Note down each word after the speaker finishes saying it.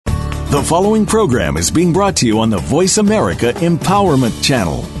The following program is being brought to you on the Voice America Empowerment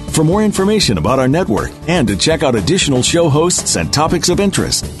Channel. For more information about our network and to check out additional show hosts and topics of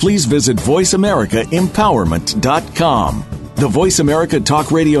interest, please visit voiceamericaempowerment.com. The Voice America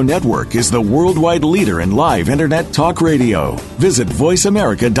Talk Radio Network is the worldwide leader in live Internet talk radio. Visit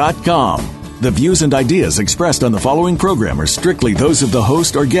voiceamerica.com. The views and ideas expressed on the following program are strictly those of the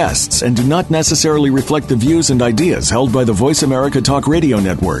host or guests and do not necessarily reflect the views and ideas held by the Voice America Talk Radio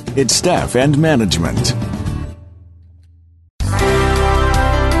Network, its staff, and management.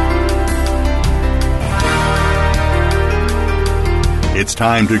 It's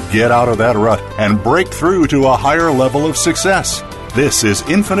time to get out of that rut and break through to a higher level of success. This is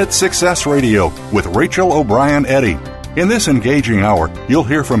Infinite Success Radio with Rachel O'Brien Eddy. In this engaging hour, you'll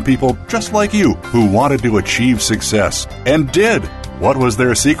hear from people just like you who wanted to achieve success and did. What was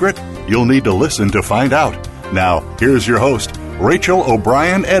their secret? You'll need to listen to find out. Now, here's your host, Rachel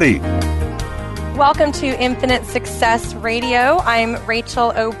O'Brien Eddy. Welcome to Infinite Success Radio. I'm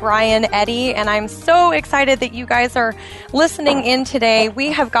Rachel O'Brien Eddy, and I'm so excited that you guys are listening in today.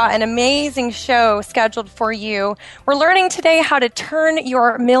 We have got an amazing show scheduled for you. We're learning today how to turn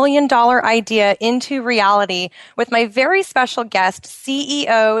your $1 million idea into reality with my very special guest,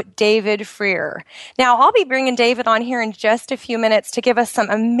 CEO David Freer. Now, I'll be bringing David on here in just a few minutes to give us some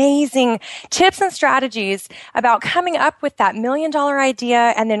amazing tips and strategies about coming up with that $1 million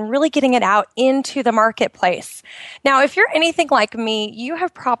idea and then really getting it out into the marketplace. Now, if you're anything like me, you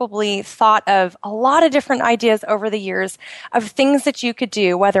have probably thought of a lot of different ideas over the years of things that you could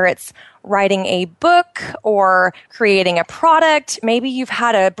do, whether it's writing a book or creating a product. Maybe you've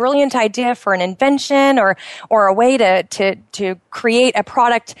had a brilliant idea for an invention or a way to create a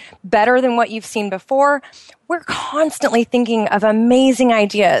product better than what you've seen before. We're constantly thinking of amazing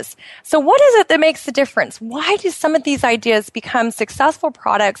ideas. So what is it that makes the difference? Why do some of these ideas become successful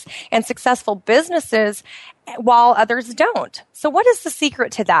products and successful businesses while others don't? So what is the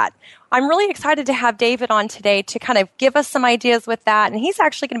secret to that? I'm really excited to have David on today to kind of give us some ideas with that. And he's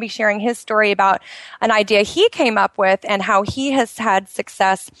actually going to be sharing his story about an idea he came up with and how he has had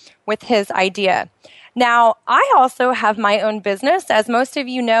success with his idea. Now, I also have my own business. As most of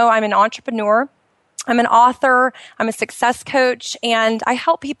you know, I'm an entrepreneur. I'm an author, I'm a success coach, and I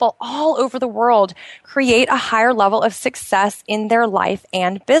help people all over the world create a higher level of success in their life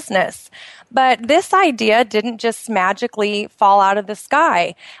and business. But this idea didn't just magically fall out of the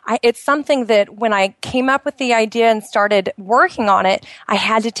sky. It's something that when I came up with the idea and started working on it, I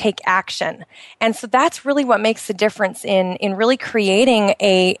had to take action. And so that's really what makes the difference in really creating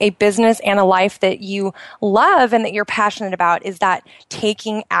a business and a life that you love and that you're passionate about, is that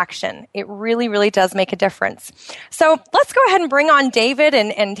taking action. It really, really does make a difference. So let's go ahead and bring on David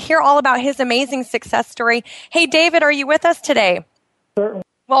and hear all about his amazing success story. Hey, David, are you with us today? Certainly.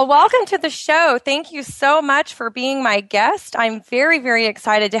 Well, welcome to the show. Thank you so much for being my guest. I'm very, very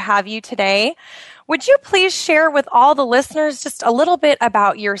excited to have you today. Would you please share with all the listeners just a little bit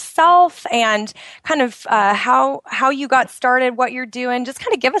about yourself and kind of how you got started, what you're doing? Just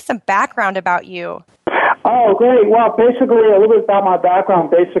kind of give us some background about you. Oh, great. Well, basically, a little bit about my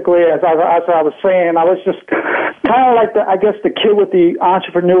background. Basically, as I was saying, I was just kind of like, the kid with the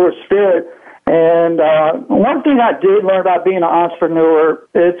entrepreneur spirit. And one thing I did learn about being an entrepreneur,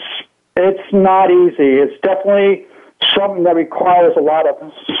 it's not easy. It's definitely something that requires a lot of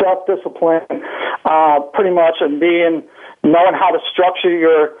self-discipline, pretty much, and knowing how to structure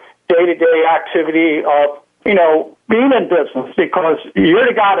your day-to-day activity of, being in business, because you're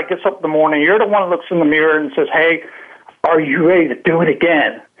the guy that gets up in the morning, you're the one that looks in the mirror and says, hey, are you ready to do it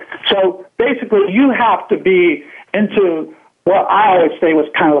again? So basically, you have to be into what I always say was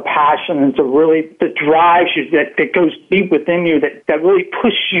kind of a passion, and that drives you, that goes deep within you, that really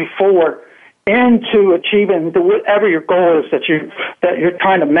pushes you forward into achieving whatever your goal is that you're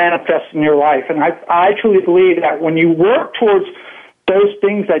trying to manifest in your life. And I truly believe that when you work towards those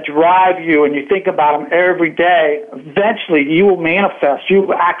things that drive you and you think about them every day, eventually you will manifest. You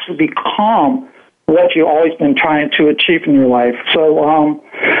will actually become what you've always been trying to achieve in your life. So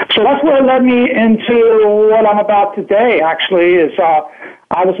that's what led me into what I'm about today, actually, is I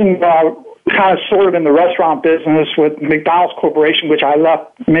was kind of sort of in the restaurant business with McDonald's Corporation, which I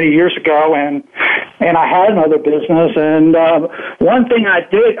left many years ago, and I had another business. And one thing I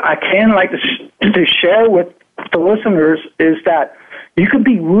can like to share with the listeners is that you could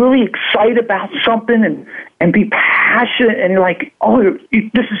be really excited about something and be passionate, and you're like, oh,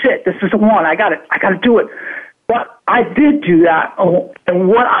 this is it. This is the one. I got to do it. But I did do that, and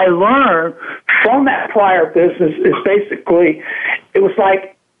what I learned from that prior business is basically, it was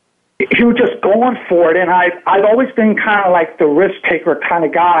like, he was just going for it, and I've always been kind of like the risk taker kind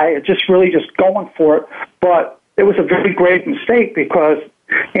of guy, just really just going for it. But it was a very grave mistake because,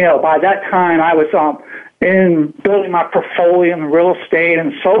 by that time I was in building my portfolio in real estate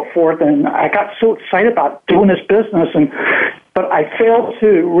and so forth, and I got so excited about doing this business, but I failed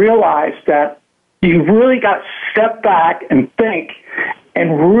to realize that you really got to step back and think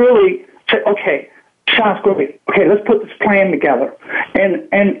and really say, okay, sounds great. Okay, let's put this plan together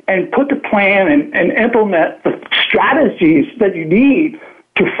and put the plan and implement the strategies that you need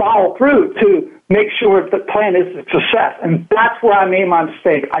to follow through to make sure the plan is a success. And that's where I made my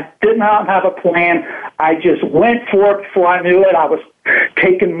mistake. I did not have a plan. I just went for it before I knew it. I was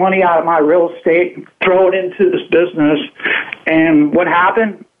taking money out of my real estate and throw it into this business. And what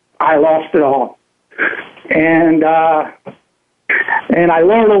happened? I lost it all. And I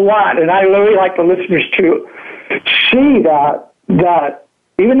learned a lot, and I really like the listeners to see that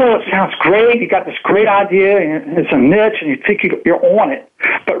even though it sounds great, you got this great idea, and it's a niche, and you think you're on it,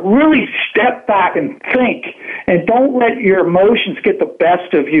 but really step back and think, and don't let your emotions get the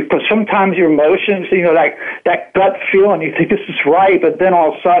best of you, because sometimes your emotions, like that gut feeling, you think this is right, but then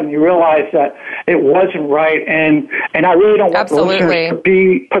all of a sudden you realize that it wasn't right, and I really don't want the listeners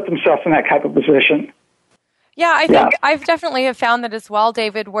to put themselves in that type of position. Yeah, I think I've definitely have found that as well,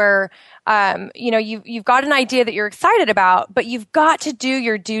 David, where, you've got an idea that you're excited about, but you've got to do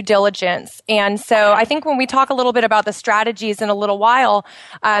your due diligence. And so I think when we talk a little bit about the strategies in a little while,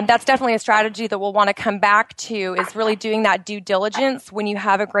 that's definitely a strategy that we'll want to come back to, is really doing that due diligence when you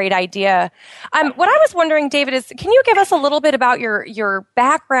have a great idea. What I was wondering, David, is can you give us a little bit about your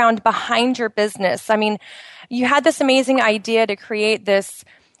background behind your business? I mean, you had this amazing idea to create this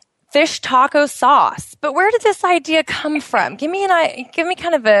fish taco sauce, but where did this idea come from? Give me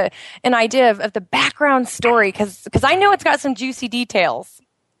kind of an idea of the background story, because I know it's got some juicy details.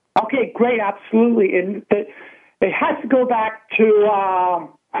 Okay, great, absolutely, and it has to go back to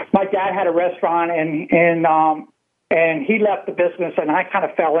my dad had a restaurant, and he left the business, and I kind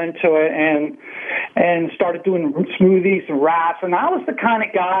of fell into it and started doing smoothies and wraps, and I was the kind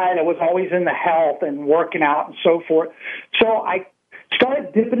of guy that was always into health and working out and so forth. So I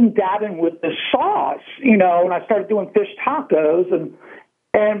started dipping and dabbing with the sauce, and I started doing fish tacos,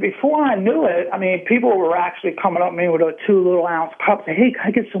 and before I knew it, I mean, people were actually coming up to me with a 2 little ounce cup, saying, hey, can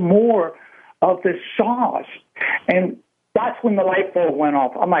I get some more of this sauce? And that's when the light bulb went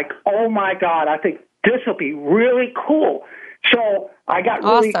off. I'm like, oh my God, I think this will be really cool. So I got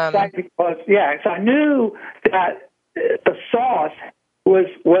really excited because, so I knew that the sauce was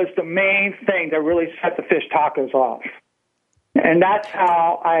the main thing that really set the fish tacos off. And that's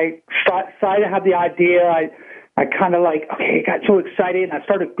how I decided to have the idea. I kind of got so excited, and I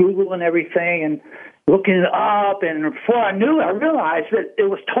started Googling everything and looking it up. And before I knew it, I realized that it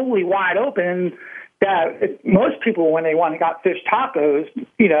was totally wide open, that most people, when they got fish tacos,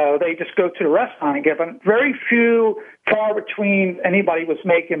 they just go to the restaurant and get them. Very few, far between, anybody was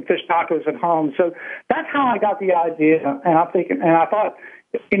making fish tacos at home. So that's how I got the idea. And I thought,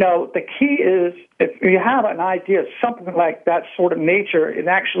 the key is if you have an idea, something like that sort of nature,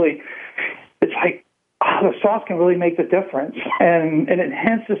 it's like, the sauce can really make the difference, and it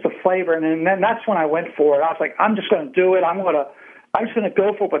enhances the flavor. And then that's when I went for it. I was like, I'm just going to do it. I'm just going to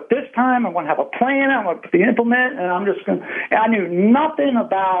go for it. But this time I'm going to have a plan. I'm going to implement, and I'm just going to, and I knew nothing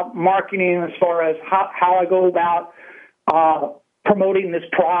about marketing as far as how I go about promoting this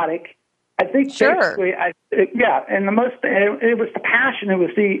product. I think basically, and it was the passion, it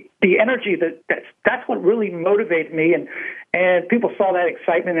was the energy that's what really motivated me, and people saw that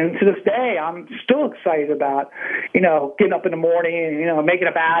excitement, and to this day, I'm still excited about, getting up in the morning and, making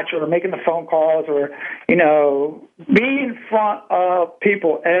a batch or making the phone calls or, being in front of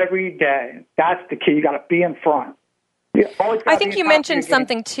people every day. That's the key. You got to be in front. I think you mentioned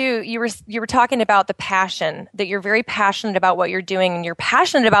something too. You were talking about the passion, that you're very passionate about what you're doing, and you're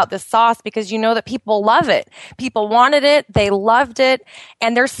passionate about this sauce because you know that people love it. People wanted it, they loved it,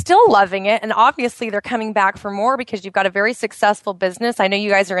 and they're still loving it. And obviously they're coming back for more because you've got a very successful business. I know you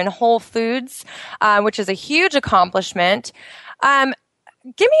guys are in Whole Foods, which is a huge accomplishment.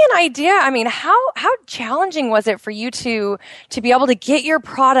 Give me an idea. I mean, how challenging was it for you to be able to get your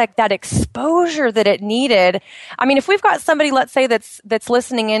product that exposure that it needed? I mean, if we've got somebody, let's say that's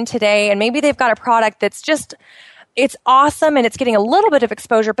listening in today, and maybe they've got a product that's just, it's awesome and it's getting a little bit of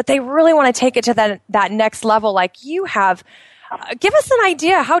exposure, but they really want to take it to that next level like you have. Give us an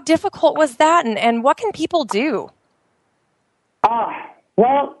idea. How difficult was that, and what can people do?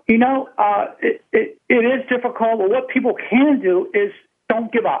 Well, it is difficult, but what people can do is don't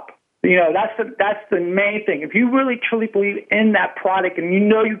give up. You know, that's the main thing. If you really truly believe in that product and you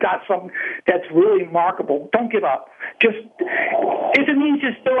know you got something that's really remarkable, don't give up. Just if it means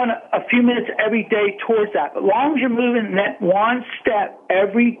just doing a few minutes every day towards that, as long as you're moving that one step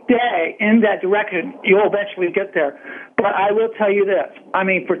every day in that direction, you'll eventually get there. But I will tell you this. I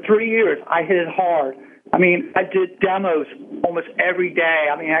mean, for 3 years, I hit it hard. I mean, I did demos almost every day.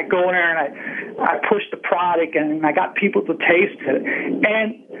 I mean, I go in there and I push the product and I got people to taste it.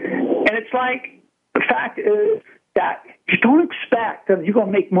 And it's like, the fact is that you don't expect that you're going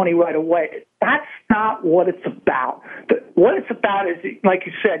to make money right away. That's not what it's about. What it's about is, like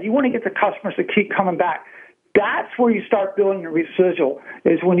you said, you want to get the customers to keep coming back. That's where you start building your residual,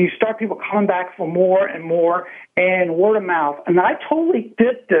 is when you start people coming back for more and more, and word of mouth. And I totally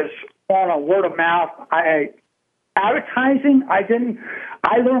did this on a word of mouth. Advertising,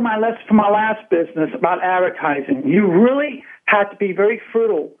 I learned my lesson from my last business about advertising. You really have to be very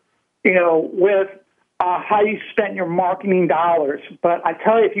frugal, you know, with how you spend your marketing dollars. But I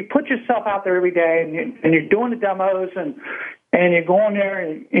tell you, if you put yourself out there every day and you're doing the demos and you're going there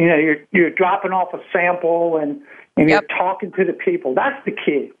and, you know, you're dropping off a sample and you're talking to the people, that's the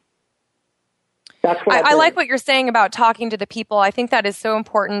key. That's what I like what you're saying about talking to the people. I think that is so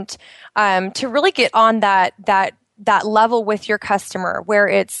important to really get on that level with your customer, where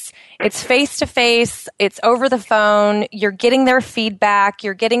it's face to face, it's over the phone, you're getting their feedback,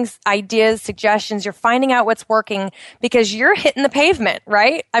 you're getting ideas, suggestions, you're finding out what's working because you're hitting the pavement,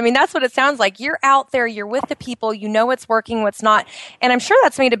 right? I mean, that's what it sounds like. You're out there, you're with the people, you know what's working, what's not. And I'm sure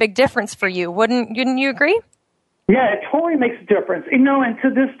that's made a big difference for you. Wouldn't you agree? Yeah, it totally makes a difference. You know, and to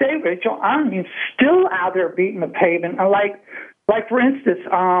this day, Rachel, I'm still out there beating the pavement. Like for instance,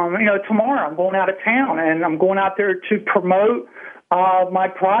 you know, tomorrow I'm going out of town and I'm going out there to promote my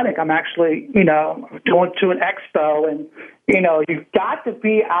product. I'm actually, you know, going to an expo, and, you know, you've got to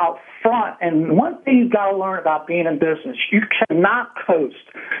be out front. And one thing you've got to learn about being in business, you cannot coast.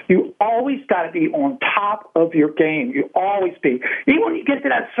 You always got to be on top of your game. You always be. Even when you get to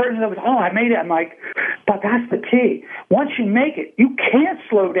that certain level, oh, I made it. I'm like, but that's the key. Once you make it, you can't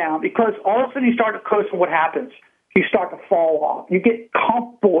slow down, because all of a sudden you start to coast, and what happens? You start to fall off. You get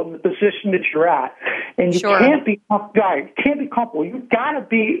comfortable in the position that you're at, and you can't be comfortable. You've got to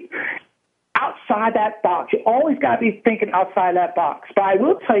be outside that box. You always got to be thinking outside that box. But I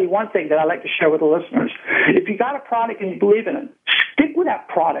will tell you one thing that I like to share with the listeners. If you got a product and you believe in it, stick with that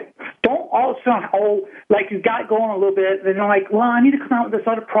product. Don't all of a sudden, like you got going a little bit, then you're like, well, I need to come out with this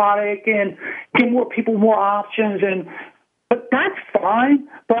other product and give more people more options. But that's fine.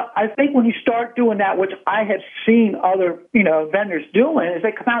 But I think when you start doing that, which I have seen other, you know, vendors doing, is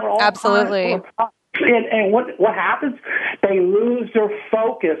they come out with all absolutely. And what happens? They lose their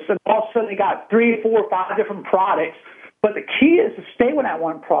focus, and all of a sudden they got 3, 4, 5 different products. But the key is to stay with that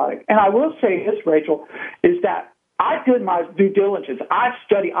one product. And I will say this, Rachel, is that I did my due diligence. I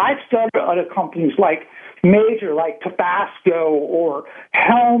studied other companies like Tabasco or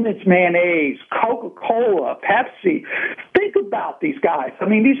Hellmann's mayonnaise, Coca-Cola, Pepsi. Think about these guys. I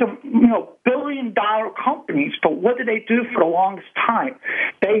mean, these are, you know, billion-dollar companies, but what did they do for the longest time?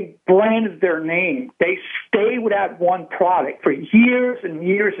 They branded their name. They stayed with that one product for years and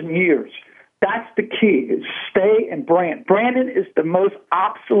years and years. That's the key, is stay and brand. Branding is the most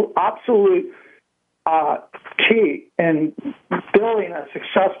absolute key in building a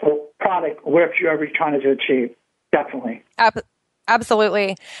successful product, whatever you're ever trying to achieve. Definitely.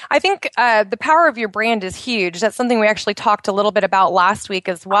 Absolutely. I think the power of your brand is huge. That's something we actually talked a little bit about last week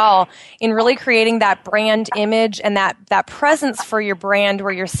as well, in really creating that brand image and that presence for your brand,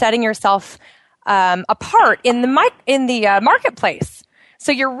 where you're setting yourself apart in the marketplace.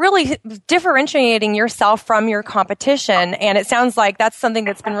 So you're really differentiating yourself from your competition, and it sounds like that's something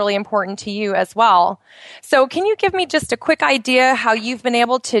that's been really important to you as well. So can you give me just a quick idea how you've been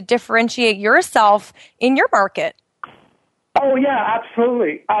able to differentiate yourself in your market? Oh, yeah,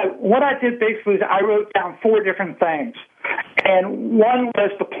 absolutely. What I did basically is I wrote down 4 different things, and one was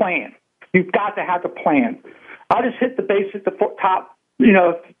the plan. You've got to have the plan. I'll just hit the basic, the top,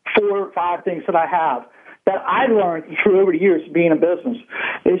 4 or 5 things that I have that I learned through over the years of being in business,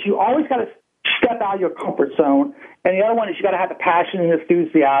 is you always got to step out of your comfort zone. And the other one is you got to have the passion and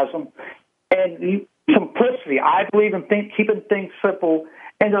enthusiasm and simplicity. I believe in keeping things simple.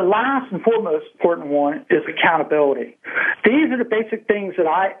 And the last and foremost important one is accountability. These are the basic things that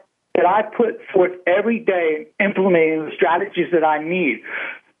I put forth every day, implementing the strategies that I need.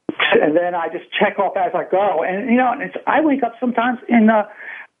 And then I just check off as I go. And, I wake up sometimes and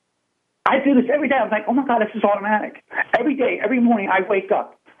I do this every day. I'm like, oh, my God, this is automatic. Every day, every morning I wake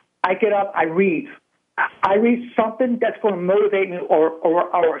up. I get up, I read. I read something that's going to motivate me or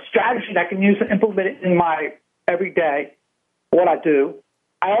a strategy that I can use and implement it in my everyday, what I do.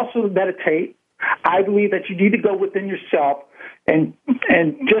 I also meditate. I believe that you need to go within yourself and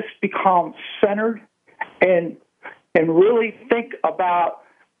just become centered and really think about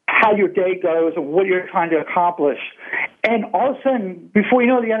how your day goes and what you're trying to accomplish. And all of a sudden, before you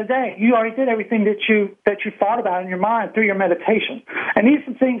know it, at the end of the day, you already did everything that you thought about in your mind through your meditation. And these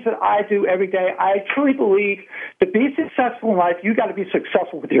are things that I do every day. I truly believe to be successful in life, you got to be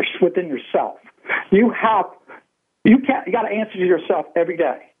successful within yourself. You got to answer to yourself every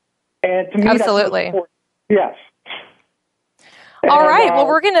day. And to me, absolutely. That's important. Yes. All right. Well,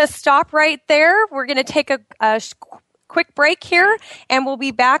 we're going to stop right there. We're going to take a quick break here, and we'll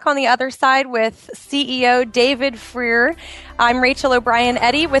be back on the other side with CEO David Freer. I'm Rachel O'Brien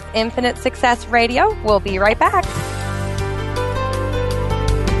Eddy with Infinite Success Radio. We'll be right back.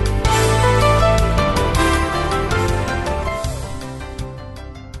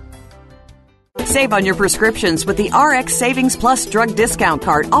 Save on your prescriptions with the RX Savings Plus drug discount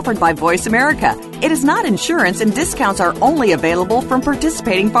card offered by Voice America. It is not insurance, and discounts are only available from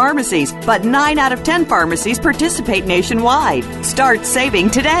participating pharmacies, but 9 out of 10 pharmacies participate nationwide. Start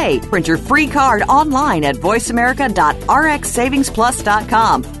saving today. Print your free card online at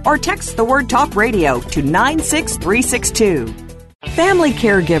voiceamerica.rxsavingsplus.com or text the word Talk Radio to 96362. Family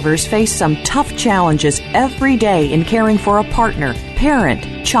caregivers face some tough challenges every day in caring for a partner,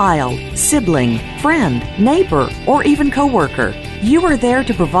 parent, child, sibling, friend, neighbor, or even coworker. You are there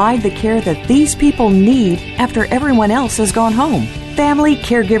to provide the care that these people need after everyone else has gone home. Family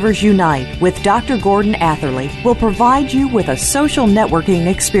Caregivers Unite with Dr. Gordon Atherley will provide you with a social networking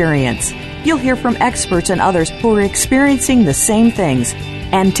experience. You'll hear from experts and others who are experiencing the same things,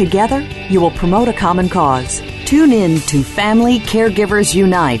 and together you will promote a common cause. Tune in to Family Caregivers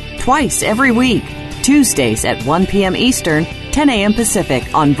Unite twice every week, Tuesdays at 1 p.m. Eastern, 10 a.m.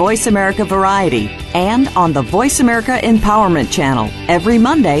 Pacific on Voice America Variety, and on the Voice America Empowerment Channel every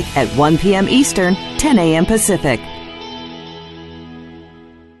Monday at 1 p.m. Eastern, 10 a.m. Pacific.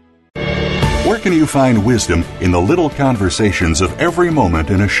 Where can you find wisdom in the little conversations of every moment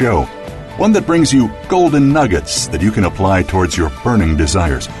in a show? One that brings you golden nuggets that you can apply towards your burning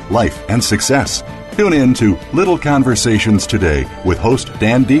desires, life, and success. Tune in to Little Conversations today with host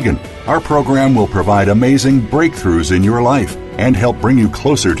Dan Deegan. Our program will provide amazing breakthroughs in your life and help bring you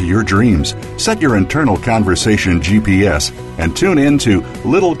closer to your dreams. Set your internal conversation GPS and tune in to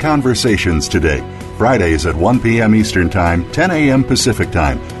Little Conversations today, Fridays at 1 p.m. Eastern Time, 10 a.m. Pacific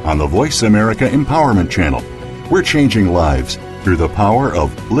Time on the Voice America Empowerment Channel. We're changing lives through the power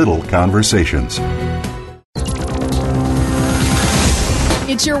of little conversations.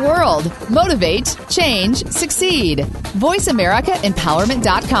 It's your world. Motivate, change, succeed.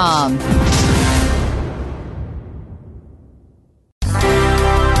 VoiceAmericaEmpowerment.com.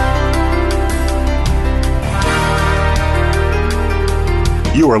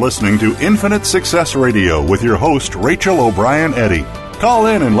 You are listening to Infinite Success Radio with your host, Rachel O'Brien Eddy. Call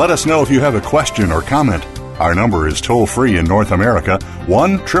in and let us know if you have a question or comment. Our number is toll-free in North America,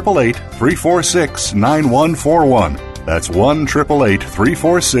 1-888-346-9141. That's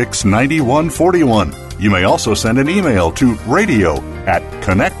 1-888-346-9141. You may also send an email to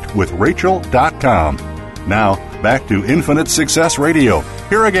radio@connectwithrachel.com. Now, back to Infinite Success Radio.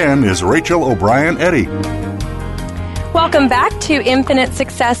 Here again is Rachel O'Brien Eddy. Welcome back to Infinite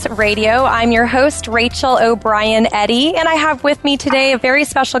Success Radio. I'm your host, Rachel O'Brien Eddy, and I have with me today a very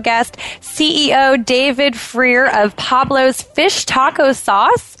special guest, CEO David Freer of Pablo's Fish Taco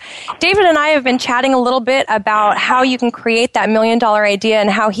Sauce. David and I have been chatting a little bit about how you can create that $1 million idea and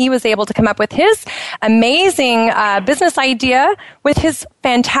how he was able to come up with his amazing business idea with his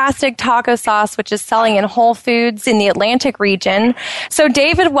fantastic taco sauce, which is selling in Whole Foods in the Atlantic region. So,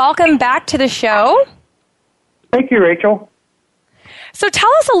 David, welcome back to the show. Thank you, Rachel. So tell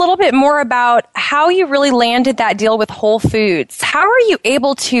us a little bit more about how you really landed that deal with Whole Foods. How are you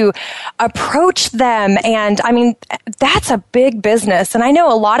able to approach them? And I mean, that's a big business. And I know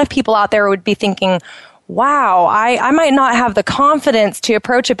a lot of people out there would be thinking, wow, I might not have the confidence to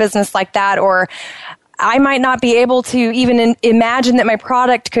approach a business like that, or I might not be able to even imagine that my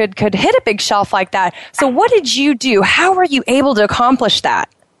product could hit a big shelf like that. So what did you do? How were you able to accomplish that?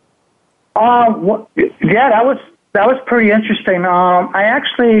 That was pretty interesting. I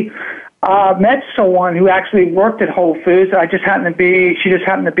actually met someone who actually worked at Whole Foods. She just happened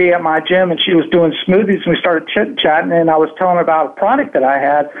to be at my gym, and she was doing smoothies, and we started chit-chatting, and I was telling her about a product that I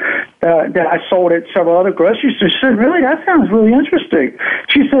had that I sold at several other grocery stores. She said, really, that sounds really interesting.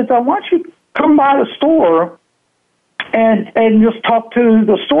 She said, why don't you come by the store and just talk to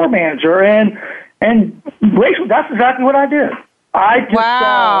the store manager? And And Rachel, that's exactly what I did.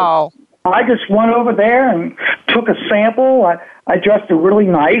 Wow. I just went over there and took a sample. I dressed it really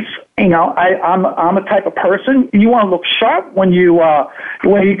nice. You know, I'm a type of person. You want to look sharp when you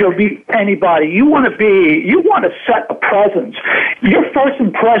go meet anybody. You want to set a presence. Your first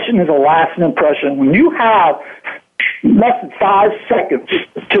impression is a lasting impression. When you have less than 5 seconds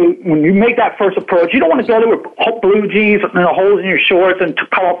when you make that first approach, you don't want to go there with blue jeans and holes in your shorts and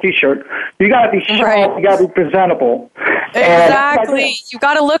cut off t-shirt. You got to be sharp. Right. You got to be presentable. Exactly. You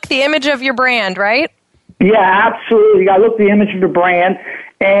got to look the image of your brand, right? Yeah, absolutely. You got to look the image of your brand.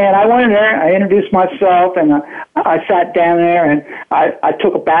 And I went in there, I introduced myself, and I sat down there, and I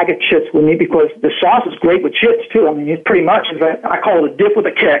took a bag of chips with me because the sauce is great with chips, too. I mean, it's pretty much, I call it a dip with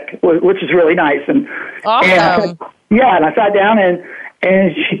a kick, which is really nice. And, awesome. And I sat down,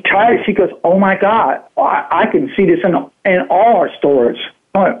 and she tried it. She goes, oh, my God, I can see this in all our stores.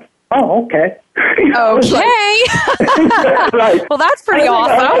 I went, oh, okay. Okay. Right. Well, that's pretty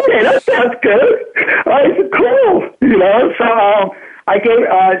awesome. Okay, that sounds good. It's cool. You know, so I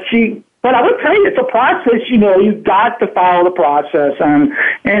gave, but I would tell you, it's a process, you know, you've got to follow the process.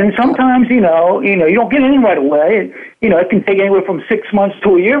 And sometimes, you don't get in right away. It can take anywhere from 6 months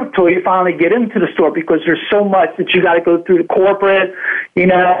to a year until you finally get into the store because there's so much that you got to go through the corporate, you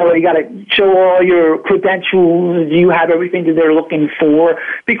got to show all your credentials. You have everything that they're looking for.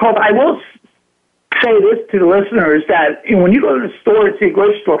 Because I will say this to the listeners that when you go to the store, to a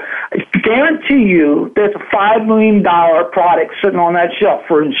grocery store, I guarantee you there's a $5 million product sitting on that shelf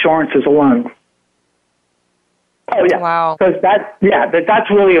for insurances alone. Oh, yeah. Wow. Because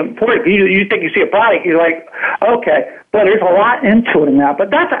that's really important. You think you see a product, you're like, okay, but there's a lot into it in that. But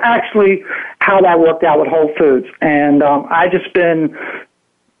that's actually how that worked out with Whole Foods. And I just been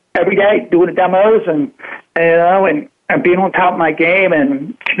every day doing the demos and being on top of my game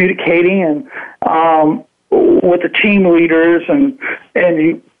and communicating and with the team leaders and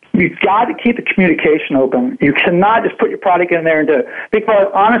you've got to keep the communication open. You cannot just put your product in there and do it. Because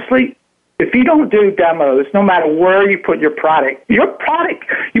honestly, if you don't do demos, no matter where you put your product, you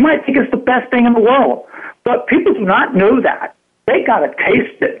might think it's the best thing in the world. But people do not know that. They got to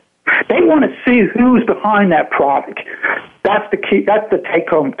taste it. They want to see who's behind that product. That's the key. That's the take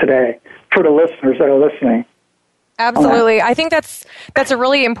home today for the listeners that are listening. Absolutely. I think that's a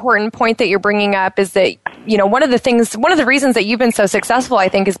really important point that you're bringing up is that, one of the reasons that you've been so successful, I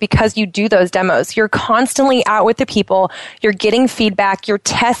think, is because you do those demos. You're constantly out with the people. You're getting feedback. You're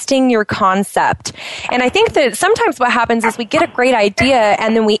testing your concept. And I think that sometimes what happens is we get a great idea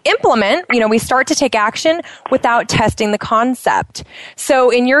and then we implement, we start to take action without testing the concept.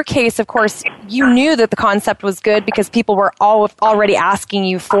 So in your case, of course, you knew that the concept was good because people were already asking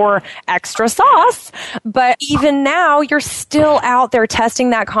you for extra sauce. But even now, you're still out there testing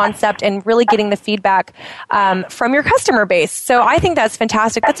that concept and really getting the feedback from your customer base. So I think that's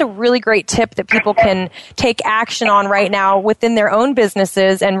fantastic. That's a really great tip that people can take action on right now within their own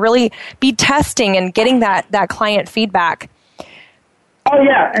businesses and really be testing and getting that client feedback. Oh,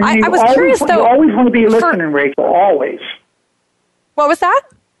 yeah. And I was curious, though. You always want to be listening, Rachel, always. What was that?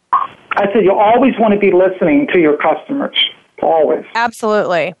 I said you always want to be listening to your customers, always.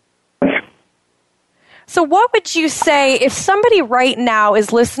 Absolutely. So what would you say if somebody right now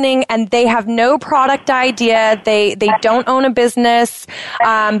is listening and they have no product idea, they don't own a business,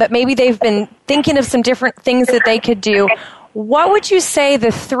 but maybe they've been thinking of some different things that they could do. What would you say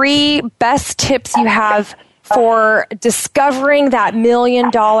the 3 best tips you have for discovering that $1 million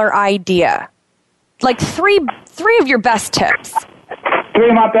idea? Like 3 of your best tips. 3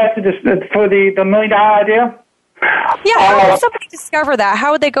 of my best for the $1 million idea? Yeah, how would somebody discover that?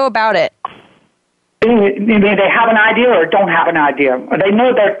 How would they go about it? They have an idea or don't have an idea. They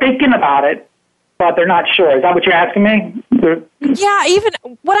know they're thinking about it, but they're not sure. Is that what you're asking me? Yeah, even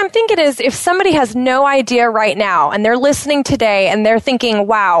what I'm thinking is if somebody has no idea right now and they're listening today and they're thinking,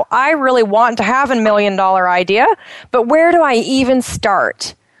 wow, I really want to have $1 million idea, but where do I even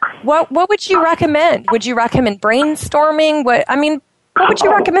start? What would you recommend? Would you recommend brainstorming? What would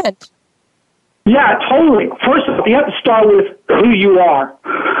you recommend? Yeah, totally. First of all, you have to start with who you are.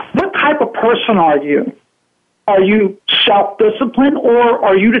 What type of person are you? Are you self-disciplined, or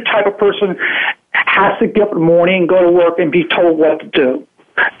are you the type of person has to get up in the morning and go to work and be told what to do?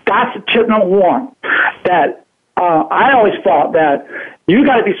 That's tip number 1. That I always thought that you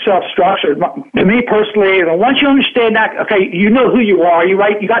got to be self-structured. To me personally, once you understand that, okay, you know who you are. You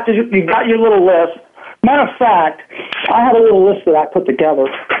got your little list. Matter of fact, I had a little list that I put together.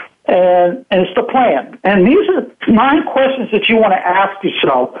 And it's the plan. And these are 9 questions that you want to ask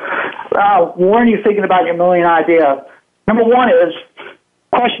yourself when you're thinking about your $1 million idea.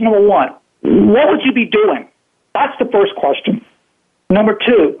 Question number 1, what would you be doing? That's the first question. Number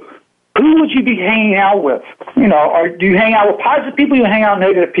two, who would you be hanging out with? Or do you hang out with positive people? Or you hang out with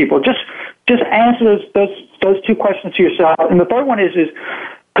negative people? Just answer those two questions to yourself. And the third one is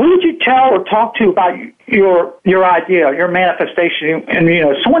who would you tell or talk to about your idea, your manifestation,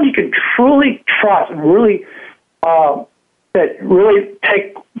 and someone you can truly trust and really that really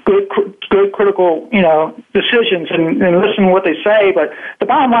take good critical decisions and listen to what they say. But the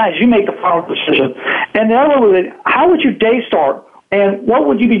bottom line is you make the final decision. And the other one is, how would your day start? And what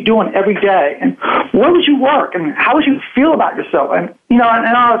would you be doing every day? And where would you work? And how would you feel about yourself? And, and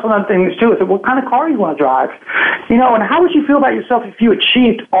that's one of the things, too, is what kind of car you want to drive? And how would you feel about yourself if you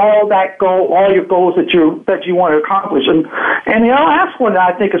achieved all your goals that you want to accomplish? And the last one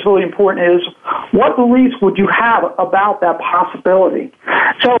that I think is really important is, what beliefs would you have about that possibility?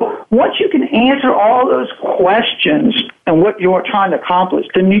 So once you can answer all those questions and what you're trying to accomplish,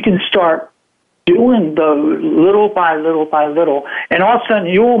 then you can start doing those little by little by little, and all of a sudden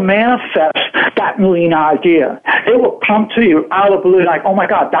you'll manifest that million idea. It will come to you out of the blue like, oh my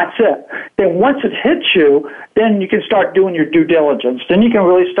God, that's it. Then once it hits you, then you can start doing your due diligence. Then you can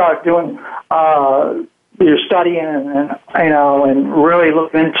really start doing your studying and really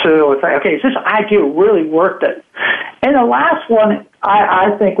look into say, okay, is this idea really worth it? And the last one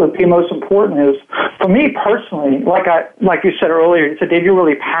I think would be most important is, for me personally, like you said earlier, you said, Dave, you're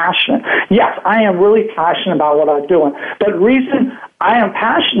really passionate. Yes, I am really passionate about what I'm doing. But the reason I am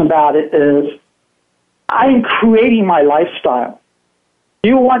passionate about it is I am creating my lifestyle.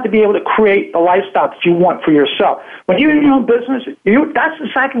 You want to be able to create the lifestyle that you want for yourself. When you're in your own business, that's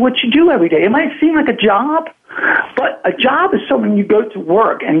exactly what you do every day. It might seem like a job, but a job is something you go to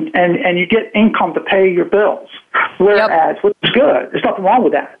work and you get income to pay your bills. Whereas, which is good, there's nothing wrong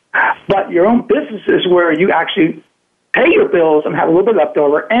with that. But your own business is where you actually pay your bills and have a little bit left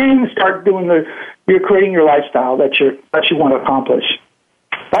over and start doing you're creating your lifestyle that you want to accomplish.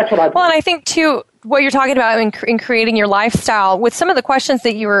 That's what I. Well, and I think too, what you're talking about in creating your lifestyle, with some of the questions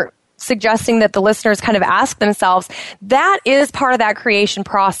that you were suggesting that the listeners kind of ask themselves, that is part of that creation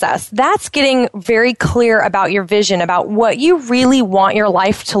process. That's getting very clear about your vision, about what you really want your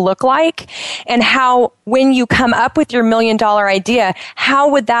life to look like, and how, when you come up with your $1 million idea, how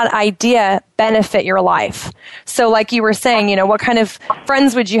would that idea benefit your life? So like you were saying, what kind of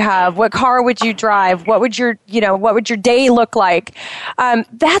friends would you have? What car would you drive? What would your day look like?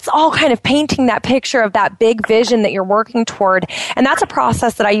 That's all kind of painting that picture of that big vision that you're working toward. And that's a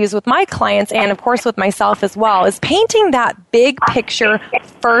process that I use with my clients, and of course with myself as well, is painting that big picture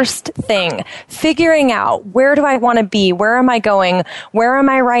first thing, figuring out, where do I want to be? Where am I going? Where am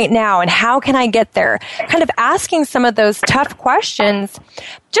I right now? And how can I get there? Kind of asking some of those tough questions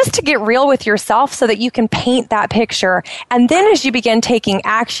just to get real with yourself so that you can paint that picture. And then as you begin taking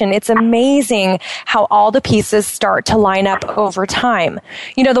action, it's amazing how all the pieces start to line up over time.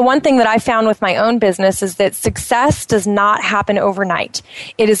 The one thing that I found with my own business is that success does not happen overnight.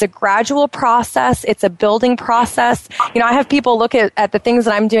 It is a gradual process. It's a building process. I have people look at the things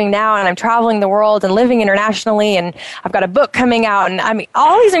that I'm doing now, and I'm traveling the world and living internationally, and I've got a book coming out, and I mean,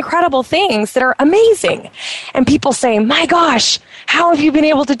 all these incredible things that are amazing. And people say, my gosh, how have you been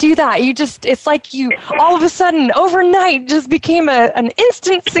able to do that? It's like you all of a sudden overnight just became an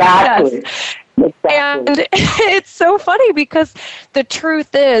instant success. Exactly. And it's so funny because the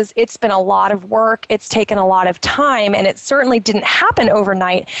truth is it's been a lot of work. It's taken a lot of time, and it certainly didn't happen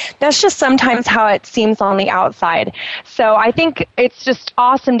overnight. That's just sometimes how it seems on the outside. So I think it's just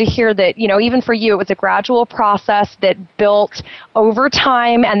awesome to hear that, even for you, it was a gradual process that built over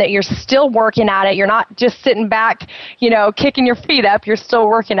time, and that you're still working at it. You're not just sitting back, kicking your feet up. You're still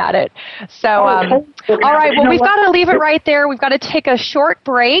working at it. So, all right. Well, we've got to leave it right there. We've got to take a short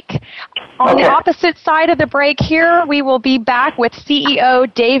break. On the opposite side of the break here, we will be back with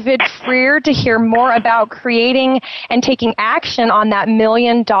CEO David Freer to hear more about creating and taking action on that $1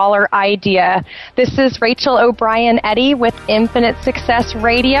 million idea. This is Rachel O'Brien Eddy with Infinite Success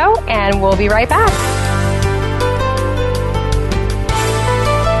Radio, and we'll be right back.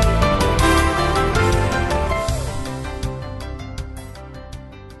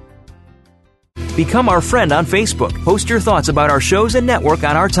 Become our friend on Facebook. Post your thoughts about our shows and network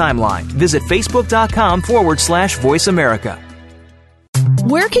on our timeline. Visit Facebook.com/Voice America.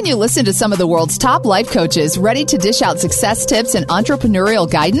 Where can you listen to some of the world's top life coaches ready to dish out success tips and entrepreneurial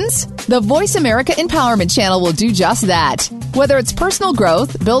guidance? The Voice America Empowerment Channel will do just that. Whether it's personal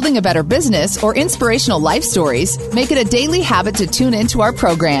growth, building a better business, or inspirational life stories, make it a daily habit to tune into our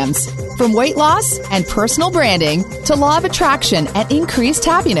programs. From weight loss and personal branding to law of attraction and increased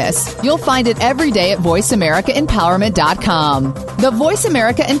happiness, you'll find it every day at VoiceAmericaEmpowerment.com. The Voice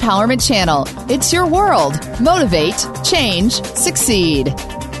America Empowerment Channel. It's your world. Motivate, change, succeed.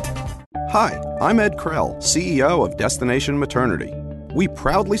 Hi, I'm Ed Krell, CEO of Destination Maternity. We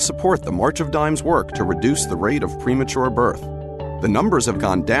proudly support the March of Dimes work to reduce the rate of premature birth. The numbers have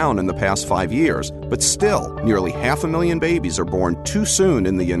gone down in the past 5 years, but still, nearly 500,000 babies are born too soon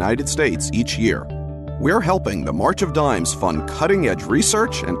in the United States each year. We're helping the March of Dimes fund cutting-edge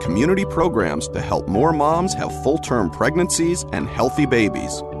research and community programs to help more moms have full-term pregnancies and healthy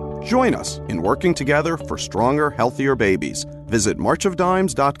babies. Join us in working together for stronger, healthier babies. Visit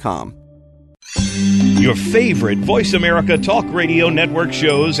marchofdimes.com. Your favorite Voice America Talk Radio Network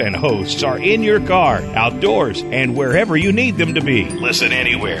shows and hosts are in your car, outdoors, and wherever you need them to be. Listen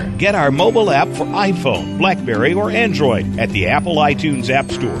anywhere. Get our mobile app for iPhone, BlackBerry, or Android at the Apple iTunes App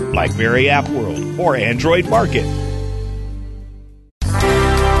Store, BlackBerry App World, or Android Market.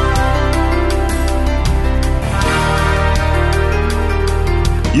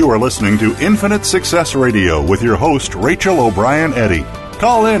 You are listening to Infinite Success Radio with your host, Rachel O'Brien Eddy.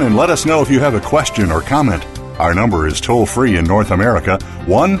 Call in and let us know if you have a question or comment. Our number is toll-free in North America,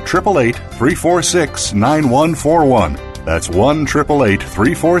 1-888-346-9141. That's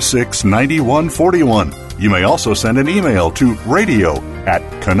 1-888-346-9141. You may also send an email to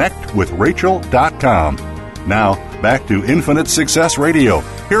radio@connectwithrachel.com. Now, back to Infinite Success Radio.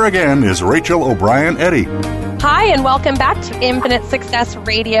 Here again is Rachel O'Brien Eddy. Hi, and welcome back to Infinite Success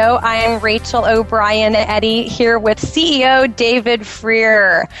Radio. I am Rachel O'Brien Eddy here with CEO David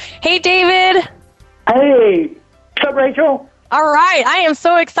Freer. Hey, David. Hey. What's up, Rachel? All right. I am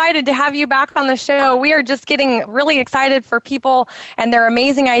so excited to have you back on the show. We are just getting really excited for people and their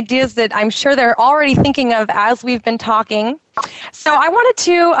amazing ideas that I'm sure they're already thinking of as we've been talking. So I wanted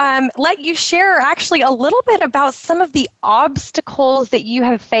to let you share actually a little bit about some of the obstacles that you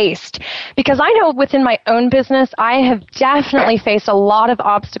have faced, because I know within my own business, I have definitely faced a lot of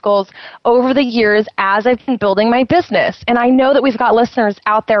obstacles over the years as I've been building my business. And I know that we've got listeners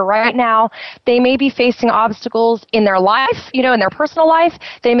out there right now. They may be facing obstacles in their life, in their personal life.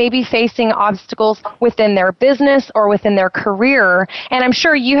 They may be facing obstacles within their business or within their career. And I'm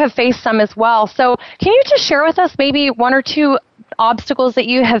sure you have faced some as well. So can you just share with us maybe one or two obstacles that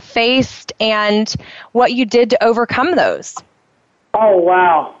you have faced and what you did to overcome those? Oh,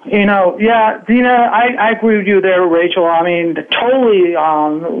 wow. I agree with you there, Rachel. I mean, totally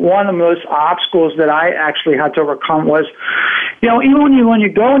one of the most obstacles that I actually had to overcome was, even when you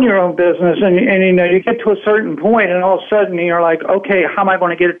go in your own business and you get to a certain point and all of a sudden you're like, okay, how am I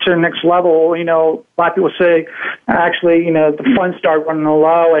going to get it to the next level? A lot of people say, actually, the funds start running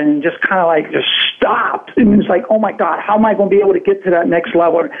low and just kind of just stopped. And it's like, oh my God, how am I going to be able to get to that next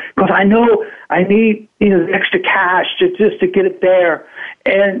level? Because I know I need, the extra cash just to get it there.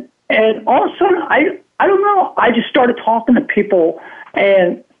 And all of a sudden, I don't know, I just started talking to people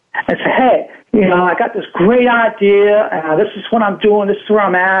and I said, hey, I got this great idea, this is what I'm doing, this is where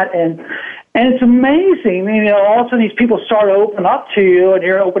I'm at, and it's amazing. All of a sudden these people start to open up to you, and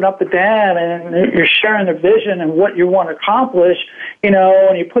you're open up to them, and you're sharing their vision and what you want to accomplish, and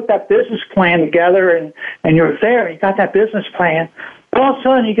you put that business plan together, and you're there, you got that business plan. All of a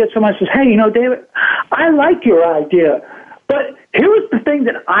sudden you get someone who says, hey, David, I like your idea, but here's the thing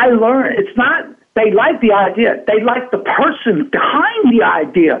that I learned. It's not they like the idea. They like the person behind the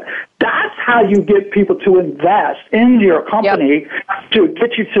idea. That's how you get people to invest in your company to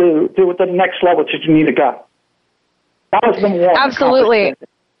get you to the next level that you need to go. That was number one. Absolutely.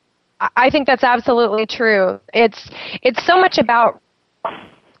 I think that's absolutely true. It's so much about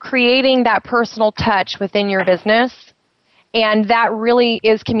creating that personal touch within your business. And that really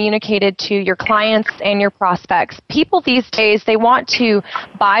is communicated to your clients and your prospects. People these days, they want to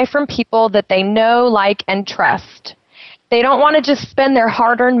buy from people that they know, like, and trust. They don't want to just spend their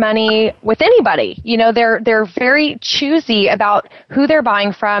hard-earned money with anybody. They're very choosy about who they're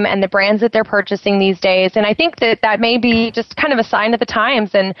buying from and the brands that they're purchasing these days. And I think that may be just kind of a sign of the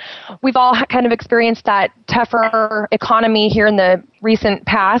times. And we've all kind of experienced that tougher economy here in the recent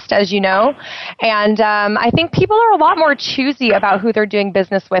past, as you know. And I think people are a lot more choosy about who they're doing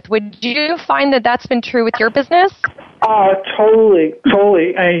business with. Would you find that that's been true with your business? Totally.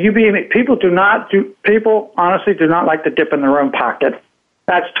 People honestly do not like to dip in their own pocket.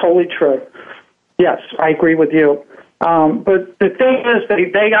 That's totally true. Yes, I agree with you. But the thing is,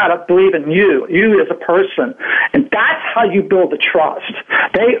 they got to believe in you as a person, and that's how you build the trust.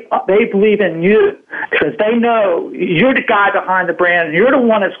 They believe in you because they know you're the guy behind the brand, and you're the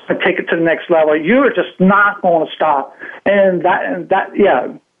one that's going to take it to the next level. You're just not going to stop, and that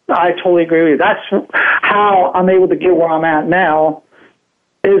I totally agree with you. That's how I'm able to get where I'm at now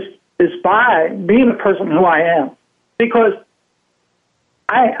is by being the person who I am. Because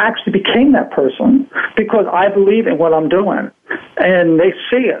I actually became that person because I believe in what I'm doing. And they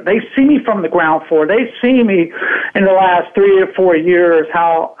see it. They see me from the ground floor. They see me in the last 3 or 4 years,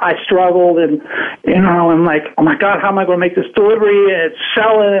 how I struggled and, I'm like, oh my God, how am I going to make this delivery? And it's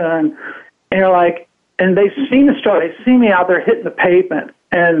selling. And they see the struggle. They see me out there hitting the pavement.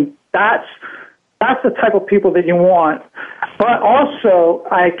 And that's the type of people that you want. But also,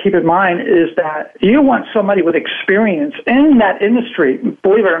 I keep in mind is that you want somebody with experience in that industry,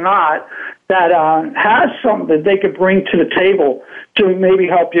 believe it or not, that has something that they could bring to the table to maybe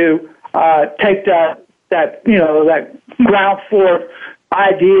help you take that ground floor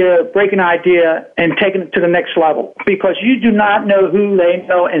idea, break an idea, and taking it to the next level. Because you do not know who they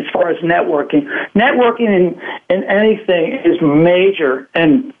know as far as networking. Networking in anything is major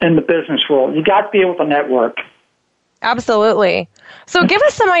in the business world. You got to be able to network. Absolutely. So give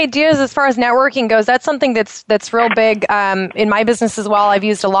us some ideas as far as networking goes. That's something that's real big in my business as well. I've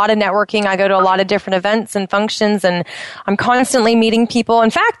used a lot of networking. I go to a lot of different events and functions, and I'm constantly meeting people. In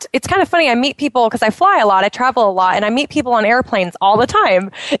fact, it's kind of funny. I meet people because I fly a lot, I travel a lot, and I meet people on airplanes all the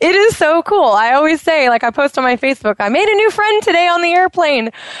time. It is so cool. I always say, like I post on my Facebook, I made a new friend today on the airplane.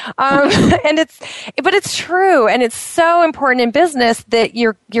 But it's true, and it's so important in business that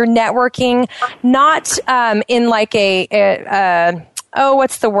you're networking, not in like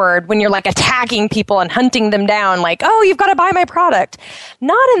what's the word? When you're like attacking people and hunting them down, like, oh, you've got to buy my product.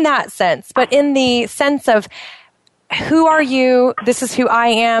 Not in that sense, but in the sense of who are you? This is who I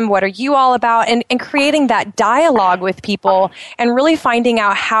am. What are you all about? And creating that dialogue with people and really finding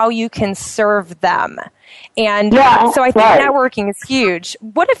out how you can serve them. And so I think networking is huge.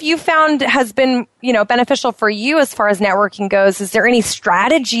 What have you found has been, beneficial for you as far as networking goes? Is there any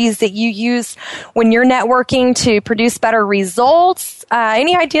strategies that you use when you're networking to produce better results?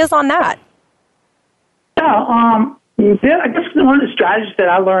 Any ideas on that? Yeah, I guess one of the strategies that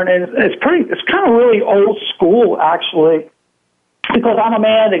I learned is it's kind of really old school, actually, because I'm a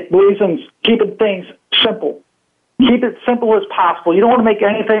man that believes in keeping things simple. Keep it simple as possible. You don't want to make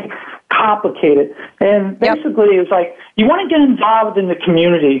anything complicated. And basically, it's like you want to get involved in the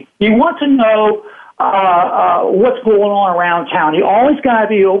community. You want to know what's going on around town. You always got to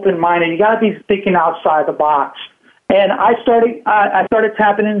be open-minded. You got to be thinking outside the box. And I started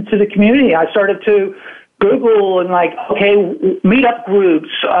tapping into the community. I started to Google and meetup groups,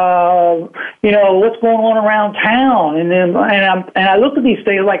 what's going on around town. And I looked at these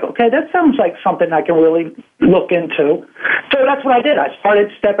things like, okay, that sounds like something I can really look into. So that's what I did. I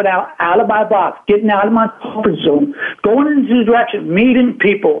started stepping out of my box, getting out of my comfort zone, going into the direction, meeting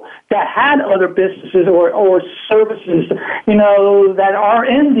people that had other businesses or services, that are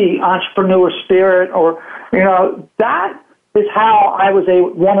in the entrepreneur spirit that is how I was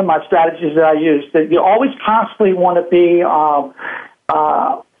one of my strategies that I used. That you always constantly want to be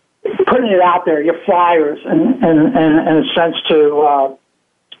putting it out there, your flyers, and in a sense to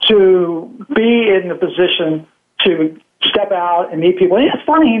be in the position to step out and meet people. And it's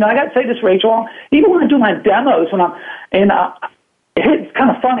funny, I got to say this, Rachel. Even when I do my demos, it's kind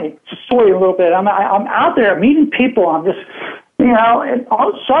of funny. It's a story a little bit. I'm out there meeting people. I'm just, and all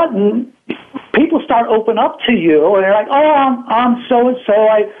of a sudden, people start opening up to you, and they're like, "Oh, I'm so and so.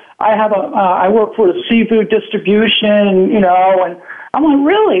 I work for the seafood distribution, and I'm like,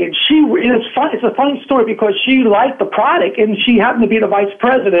 really? And it's fun. It's a funny story because she liked the product, and she happened to be the vice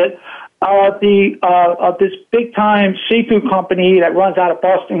president of this big time seafood company that runs out of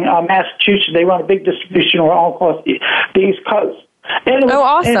Boston, Massachusetts. They run a big distribution all across the East Coast. And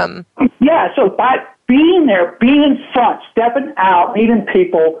awesome! So by being there, being in front, stepping out, meeting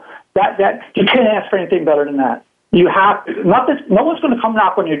people. That you can't ask for anything better than that. You have to. No one's going to come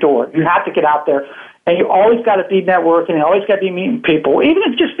knock on your door. You have to get out there, and you always got to be networking. You always got to be meeting people, even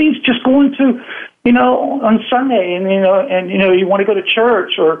if it just means just going to, on Sunday, and you want to go to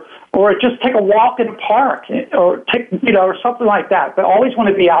church or just take a walk in the park or or something like that. But always want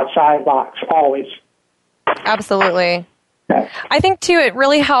to be outside the box. Always. Absolutely. I think too, it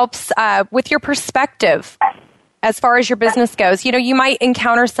really helps with your perspective. As far as your business goes, you might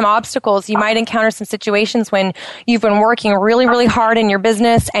encounter some obstacles. You might encounter some situations when you've been working really, really hard in your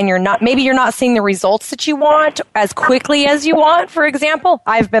business and you're not seeing the results that you want as quickly as you want, for example.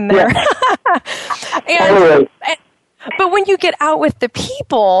 I've been there. But when you get out with the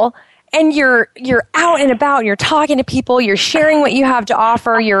people and you're out and about, you're talking to people, you're sharing what you have to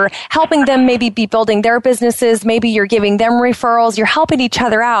offer, you're helping them maybe be building their businesses, maybe you're giving them referrals, you're helping each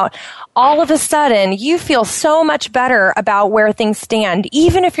other out, all of a sudden you feel so much better about where things stand.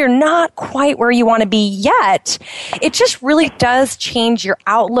 Even if you're not quite where you want to be yet, it just really does change your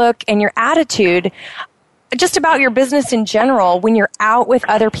outlook and your attitude just about your business in general when you're out with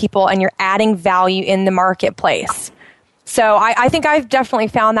other people and you're adding value in the marketplace. So I think I've definitely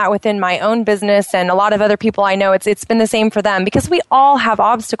found that within my own business, and a lot of other people I know, it's been the same for them, because we all have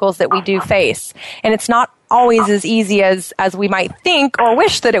obstacles that we do face, and it's not always as easy as we might think or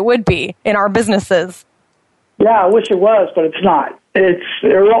wish that it would be in our businesses. Yeah, I wish it was, but it's not. There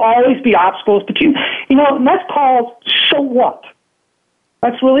will always be obstacles, but that's called so what?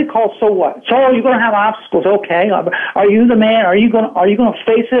 That's really called so what. So you're going to have obstacles, okay? Are you the man? Are you going to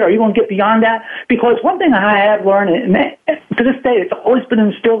face it? Are you going to get beyond that? Because one thing I have learned, and to this day, it's always been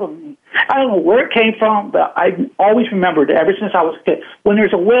instilled in me. I don't know where it came from, but I always remembered it ever since I was a kid. When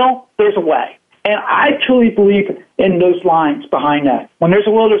there's a will, there's a way. And I truly believe in those lines behind that. When there's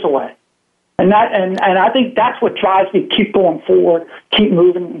a will, there's a way. And I think that's what drives me to keep going forward, keep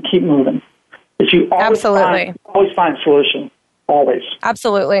moving, and keep moving. Is you always find a solution. Always.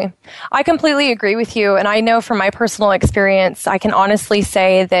 Absolutely. I completely agree with you. And I know from my personal experience, I can honestly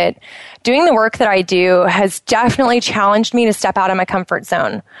say that doing the work that I do has definitely challenged me to step out of my comfort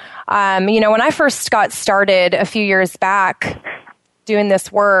zone. When I first got started a few years back doing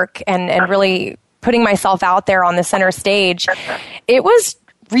this work and really putting myself out there on the center stage, it was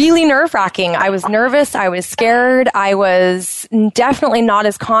really nerve-wracking. I was nervous. I was scared. I was definitely not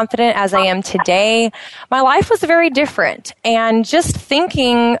as confident as I am today. My life was very different. And just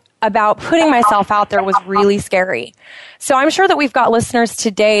thinking about putting myself out there was really scary. So I'm sure that we've got listeners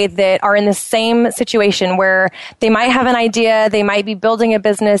today that are in the same situation where they might have an idea, they might be building a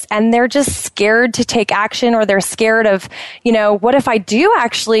business, and they're just scared to take action, or they're scared of, what if I do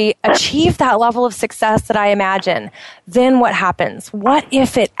actually achieve that level of success that I imagine? Then what happens? What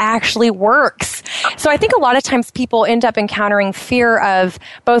if it actually works? So I think a lot of times people end up encountering fear of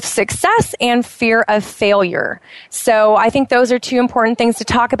both success and fear of failure. So I think those are two important things to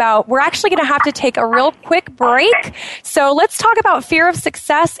talk about. We're actually going to have to take a real quick break. So let's talk about fear of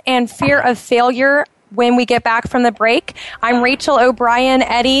success and fear of failure when we get back from the break. I'm Rachel O'Brien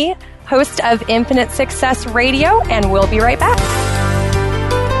Eddy, host of Infinite Success Radio, and we'll be right back.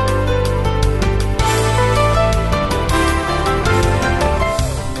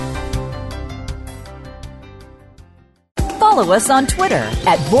 Follow us on Twitter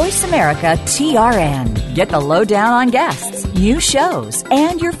at VoiceAmericaTRN. Get the lowdown on guests, new shows,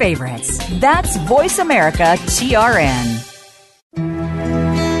 and your favorites. That's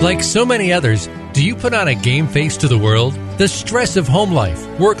VoiceAmericaTRN. Like so many others, do you put on a game face to the world? The stress of home life,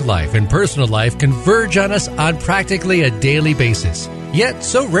 work life, and personal life converge on us on practically a daily basis. Yet,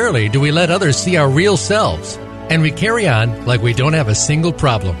 so rarely do we let others see our real selves. And we carry on like we don't have a single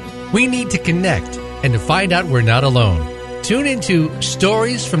problem. We need to connect and to find out we're not alone. Tune into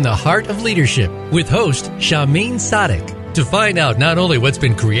Stories from the Heart of Leadership with host Shameen Sadek to find out not only what's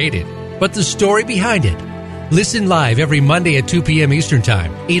been created, but the story behind it. Listen live every Monday at 2 p.m. Eastern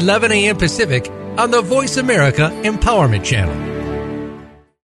Time, 11 a.m. Pacific on the Voice America Empowerment Channel.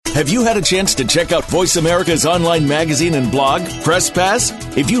 Have you had a chance to check out Voice America's online magazine and blog, Press Pass?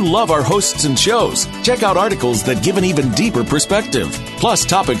 If you love our hosts and shows, check out articles that give an even deeper perspective. Plus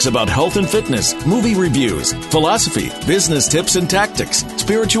topics about health and fitness, movie reviews, philosophy, business tips and tactics,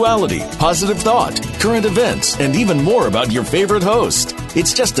 spirituality, positive thought, current events, and even more about your favorite host.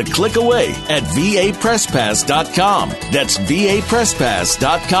 It's just a click away at vapresspass.com. That's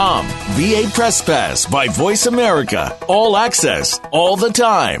vapresspass.com. VA Press Pass by Voice America. All access, all the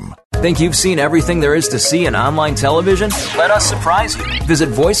time. Think you've seen everything there is to see in online television? Let us surprise you. Visit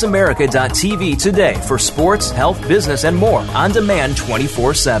voiceamerica.tv today for sports, health, business, and more on demand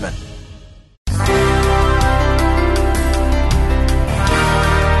 24/7.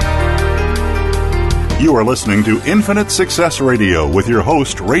 You are listening to Infinite Success Radio with your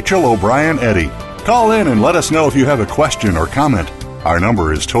host, Rachel O'Brien Eddy. Call in and let us know if you have a question or comment. Our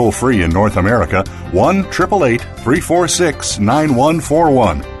number is toll-free in North America,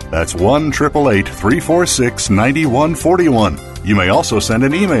 1-888-346-9141. That's 1-888-346-9141. You may also send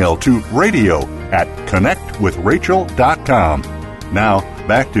an email to radio@connectwithrachel.com. Now,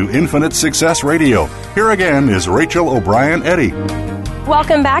 back to Infinite Success Radio. Here again is Rachel O'Brien Eddy.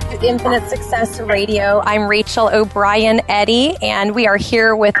 Welcome back to Infinite Success Radio. I'm Rachel O'Brien Eddy, and we are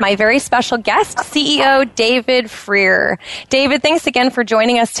here with my very special guest, CEO David Freer. David, thanks again for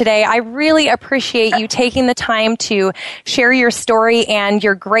joining us today. I really appreciate you taking the time to share your story and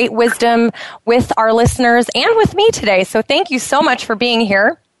your great wisdom with our listeners and with me today. So thank you so much for being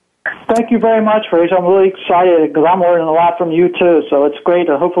here. Thank you very much, Rachel. I'm really excited because I'm learning a lot from you, too. So it's great.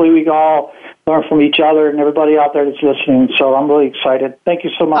 Hopefully we can all learn from each other and everybody out there that's listening. So I'm really excited. Thank you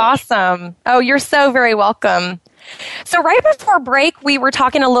so much. Awesome. Oh, you're so very welcome. So right before break, we were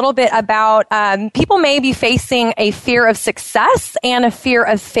talking a little bit about people may be facing a fear of success and a fear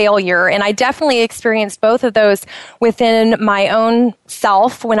of failure. And I definitely experienced both of those within my own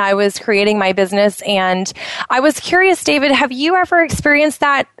self when I was creating my business. And I was curious, David, have you ever experienced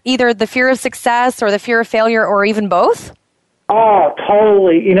that, either the fear of success or the fear of failure or even both? Oh,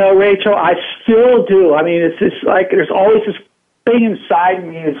 totally. You know, Rachel, I still do. I mean, it's just like there's always this thing inside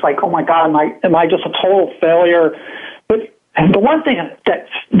me. It's like, oh my God, am I just a total failure? But the one thing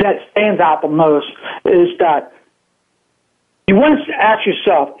that stands out the most is that you want to ask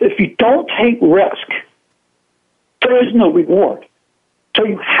yourself, if you don't take risk, there is no reward. So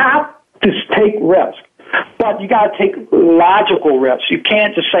you have to take risk. But you got to take logical risks. You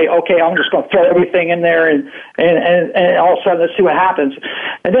can't just say, okay, I'm just going to throw everything in there and all of a sudden let's see what happens.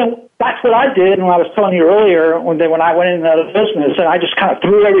 And then that's what I did when I was telling you earlier when I went into the business, and I just kind of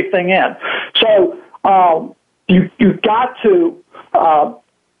threw everything in. So you got to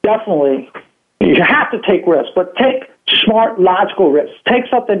definitely, you have to take risks, but take smart, logical risks. Take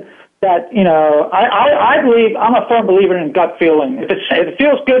something that, you know, I believe, I'm a firm believer in gut feeling. If it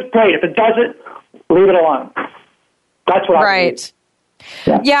feels good, great. If it doesn't, leave it alone. That's what I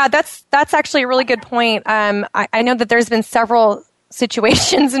believe. Yeah, that's actually a really good point. I know that there's been several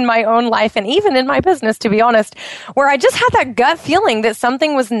situations in my own life and even in my business, to be honest, where I just had that gut feeling that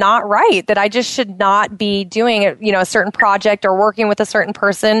something was not right, that I just should not be doing a certain project or working with a certain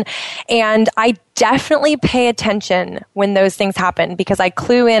person. And I definitely pay attention when those things happen because I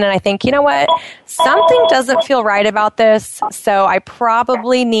clue in and I think, you know what, something doesn't feel right about this. So I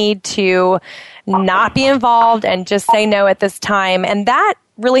probably need to not be involved and just say no at this time. And that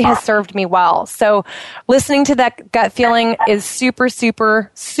really has served me well. So listening to that gut feeling is super, super,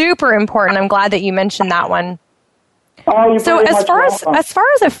 super important. I'm glad that you mentioned that one. Oh, so as far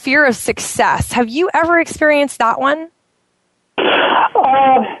as a fear of success, have you ever experienced that one?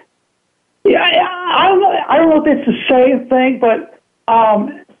 Yeah, I don't know if it's the same thing, but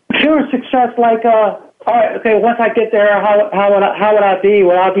fear of success, like, all right, okay, once I get there, how would I be?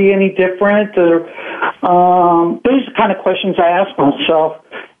 Would I be any different? Or those are the kind of questions I ask myself.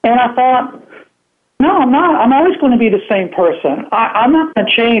 And I thought, no, I'm not. I'm always going to be the same person. I'm not going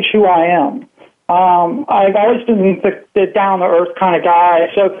to change who I am. I've always been the down-to-earth kind of guy.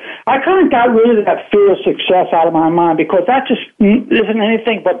 So I kind of got rid of that fear of success out of my mind because that just isn't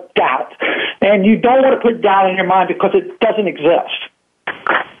anything but doubt. And you don't want to put doubt in your mind because it doesn't exist.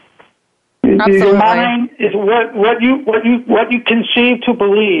 Absolutely. Your mind is what you conceive to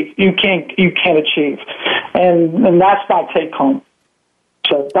believe you can't achieve, and that's my take home.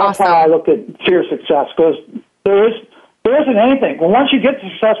 So that's how I look at fear of success, because there isn't anything. Well, once you get to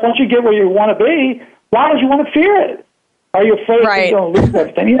success, once you get where you want to be, why would you want to fear it? Are you afraid that you're going to lose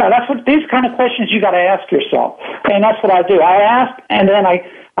everything? Yeah, that's what these kind of questions you got to ask yourself, and that's what I do. I ask, and then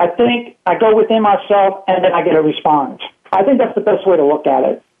I think, I go within myself, and then I get a response. I think that's the best way to look at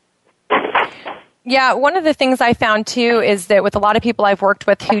it. Yeah, one of the things I found too is that with a lot of people I've worked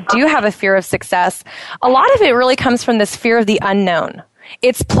with who do have a fear of success, a lot of it really comes from this fear of the unknown.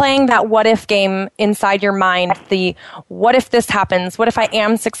 It's playing that what if game inside your mind, the what if this happens, what if I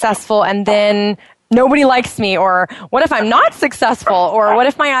am successful and then nobody likes me, or what if I'm not successful, or what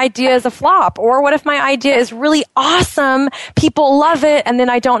if my idea is a flop, or what if my idea is really awesome, people love it, and then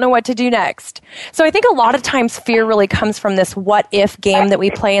I don't know what to do next. So I think a lot of times fear really comes from this what if game that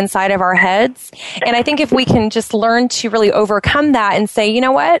we play inside of our heads. And I think if we can just learn to really overcome that and say, you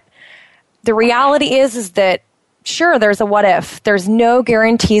know what, the reality is that sure, there's a what if. There's no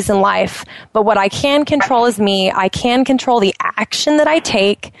guarantees in life. But what I can control is me. I can control the action that I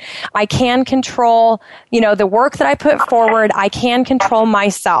take. I can control, the work that I put forward. I can control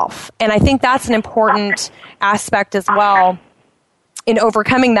myself. And I think that's an important aspect as well in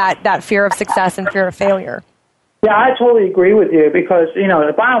overcoming that fear of success and fear of failure. Yeah, I totally agree with you because,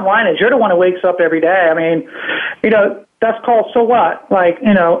 the bottom line is you're the one who wakes up every day. I mean, that's called so what? Like,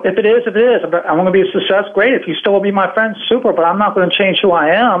 if it is, I'm going to be a success, great. If you still will be my friend, super, but I'm not going to change who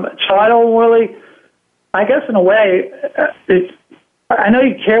I am. So I don't really, I guess in a way, I know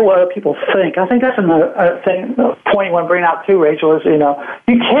you care what other people think. I think that's another point you want to bring out too, Rachel, is, you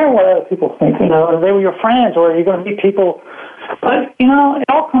care what other people think. If they were your friends, or you're going to meet people. But, it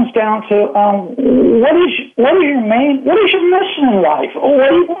all comes down to what is your mission in life? Or what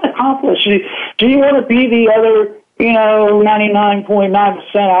do you want to accomplish? Do you want to be the other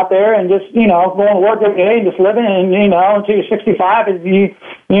 99.9% out there and just, going to work every day and just living and, until you're 65 and you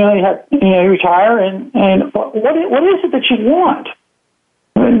retire and what is it that you want?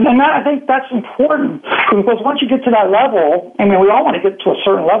 And I think that's important, because once you get to that level, we all want to get to a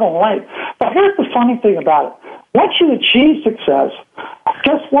certain level in life. But here's the funny thing about it. Once you achieve success,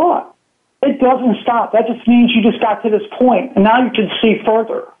 guess what? It doesn't stop. That just means you just got to this point, and now you can see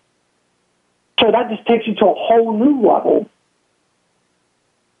further. So that just takes you to a whole new level.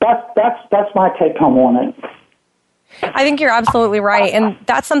 That's my take home on it. I think you're absolutely right. And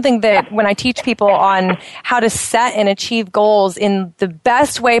that's something that when I teach people on how to set and achieve goals in the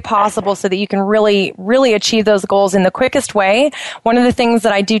best way possible so that you can really, really achieve those goals in the quickest way, one of the things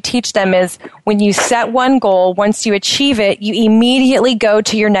that I do teach them is when you set one goal, once you achieve it, you immediately go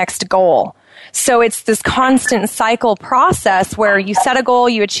to your next goal. So it's this constant cycle process where you set a goal,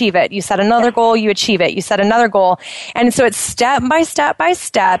 you achieve it. You set another goal, you achieve it. You set another goal. And so it's step by step by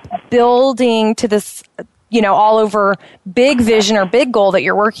step building to this all over big vision or big goal that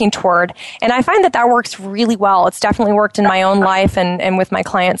you're working toward. And I find that works really well. It's definitely worked in my own life and with my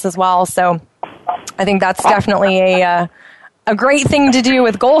clients as well. So I think that's definitely a great thing to do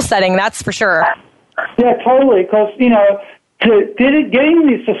with goal setting, that's for sure. Yeah, totally. Because, getting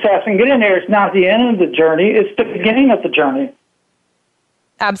the success and getting there is not the end of the journey. It's the beginning of the journey.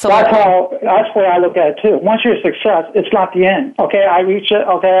 Absolutely. That's where I look at it, too. Once you're a success, it's not the end. Okay, I reach it.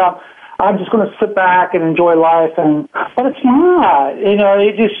 Okay, I'm just going to sit back and enjoy life, but it's not.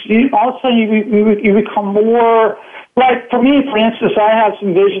 All of a sudden you become more. Like for me, for instance, I have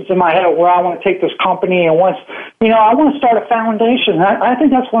some visions in my head of where I want to take this company, and once I want to start a foundation. I think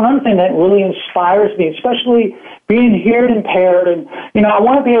that's one other thing that really inspires me, especially being hearing impaired, and I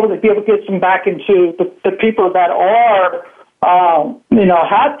want to be able to get some back into the people that are.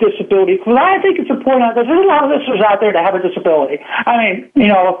 Have disability, because I think it's important. There's a lot of listeners out there that have a disability.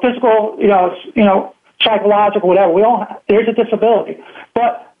 Physical, psychological, whatever. There's a disability,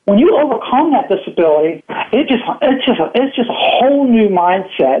 but when you overcome that disability, it's just a whole new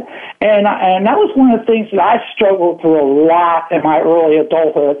mindset. And that was one of the things that I struggled through a lot in my early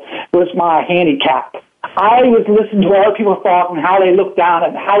adulthood was my handicap. I was listening to what other people thought and how they looked down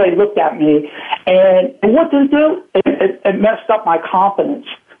and how they looked at me. And what did it do? It messed up my confidence.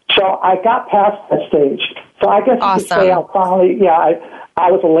 So I got past that stage. So I guess you could say I finally,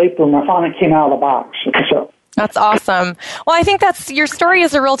 I was a late bloomer. I finally came out of the box. So. That's awesome. Well, I think your story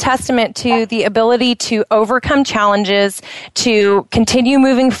is a real testament to the ability to overcome challenges, to continue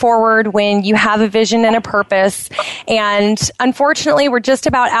moving forward when you have a vision and a purpose. And unfortunately, we're just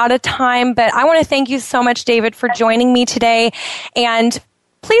about out of time, but I want to thank you so much, David, for joining me today. And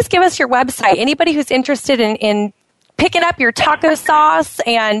please give us your website. Anybody who's interested in picking up your taco sauce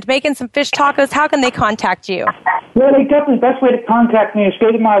and making some fish tacos, how can they contact you? Well, the best way to contact me is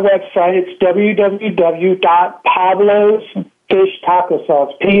go to my website. It's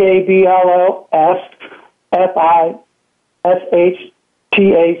www.pablosfishtacosauce,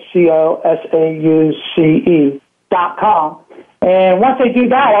 PABLOSFISHTACOSAUCE.com. And once they do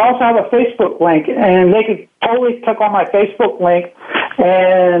that, I also have a Facebook link, and they can totally click on my Facebook link,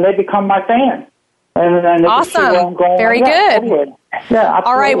 and they become my fan. And awesome. Very good. Yeah,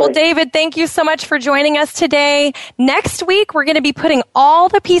 all right. Well, David, thank you so much for joining us today. Next week, we're going to be putting all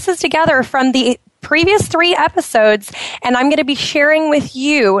the pieces together from the previous 3 episodes, and I'm going to be sharing with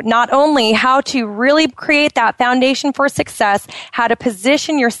you not only how to really create that foundation for success, how to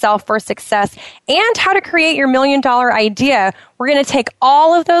position yourself for success, and how to create your $1 million idea. We're going to take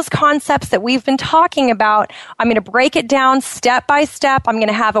all of those concepts that we've been talking about. I'm going to break it down step by step. I'm going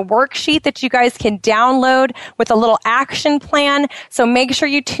to have a worksheet that you guys can download with a little action plan. So make sure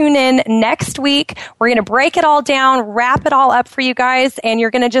you tune in next week. We're going to break it all down, wrap it all up for you guys, and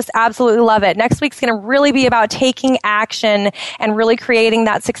you're going to just absolutely love it. Next week's going to really be about taking action and really creating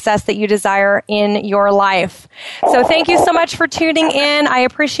that success that you desire in your life. So thank you so much for tuning in. I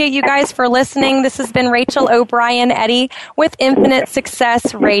appreciate you guys for listening. This has been Rachel O'Brien Eddy with Infinite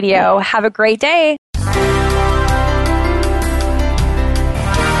Success Radio. Have a great day.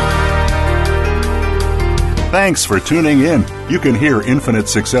 Thanks for tuning in. You can hear Infinite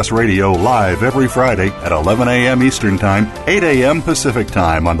Success Radio live every Friday at 11 a.m. Eastern Time, 8 a.m. Pacific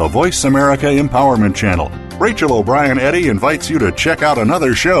Time on the Voice America Empowerment Channel. Rachel O'Brien Eddy invites you to check out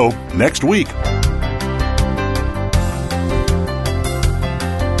another show next week.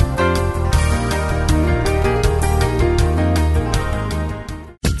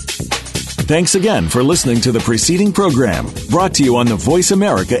 Thanks again for listening to the preceding program, brought to you on the Voice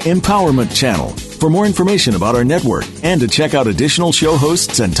America Empowerment Channel. For more information about our network and to check out additional show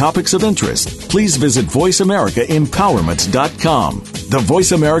hosts and topics of interest, please visit voiceamericaempowerment.com. The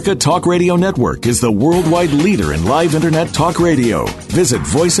Voice America Talk Radio Network is the worldwide leader in live Internet talk radio. Visit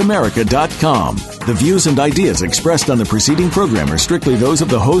voiceamerica.com. The views and ideas expressed on the preceding program are strictly those of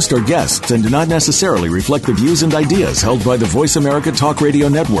the host or guests and do not necessarily reflect the views and ideas held by the Voice America Talk Radio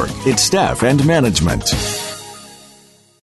Network, its staff, and management.